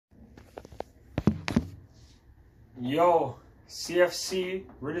Yo, CFC,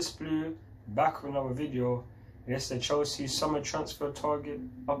 Redis Blue, back with another video. This is the Chelsea summer transfer target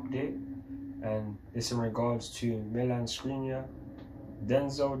update, and it's in regards to Milan Skriniar,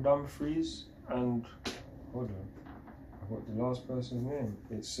 Denzel Dumfries, and hold on, I got the last person's name.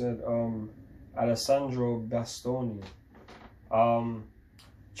 It said Alessandro Bastoni.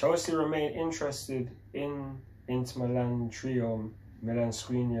 Chelsea remain interested in Inter Milan trio Milan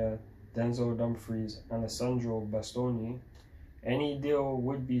Skriniar, Denzel Dumfries, and Alessandro Bastoni. Any deal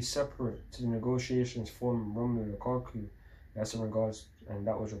would be separate to the negotiations from Romelu Lukaku. That's in regards, and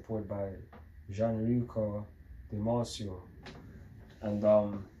that was reported by Gianluca Di Marzio. And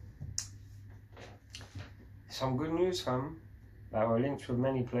some good news, fam. Like, we're linked with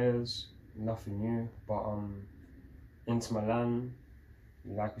many players, nothing new, but Inter Milan,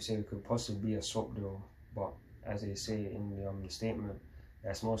 like we said, it could possibly be a swap deal, but as they say in the statement,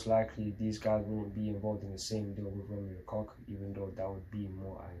 that's most likely these guys wouldn't be involved in the same deal with Romelu Lukaku, even though that would be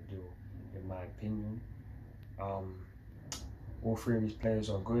more ideal, in my opinion. All three of these players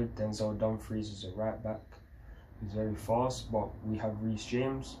are good. Denzel Dumfries is a right back. He's very fast, but we have Reece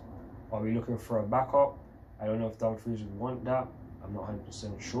James. Are we looking for a backup? I don't know if Dumfries would want that. I'm not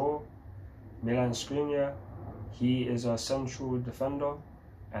 100% sure. Milan Skriniar, he is a central defender,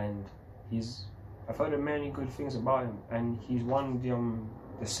 and I've heard many good things about him, and he's won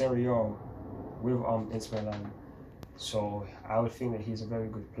the Serie A with Inter Milan, so I would think that he's a very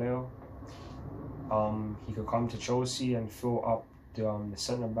good player. He could come to Chelsea and fill up the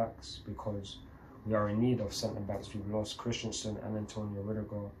centre backs, because we are in need of centre backs. We've lost Christensen and Antonio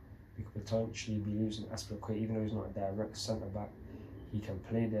Rudiger. We could potentially be losing Aspilicueta, even though he's not a direct centre back. He can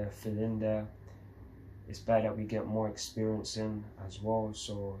play there, fill in there. It's bad that we get more experience in as well,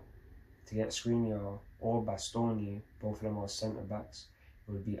 so to get Skriniar or Bastoni, both of them are centre backs,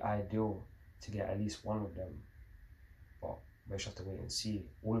 it would be ideal to get at least one of them. But we just have to wait and see.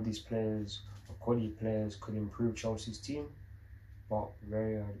 All of these players are quality players, could improve Chelsea's team, but we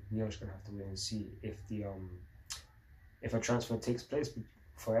are just gonna have to wait and see if a transfer takes place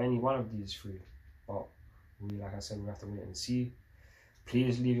for any one of these three. But like I said, we have to wait and see.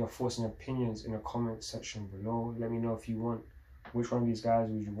 Please leave your thoughts and opinions in the comment section below. Let me know if you want, which one of these guys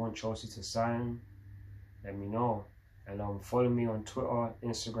would you want Chelsea to sign? Let me know. And follow me on Twitter,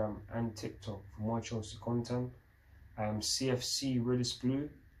 Instagram, and TikTok for more Chelsea content. I am CFC Redis Blue,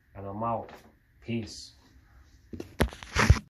 and I'm out. Peace.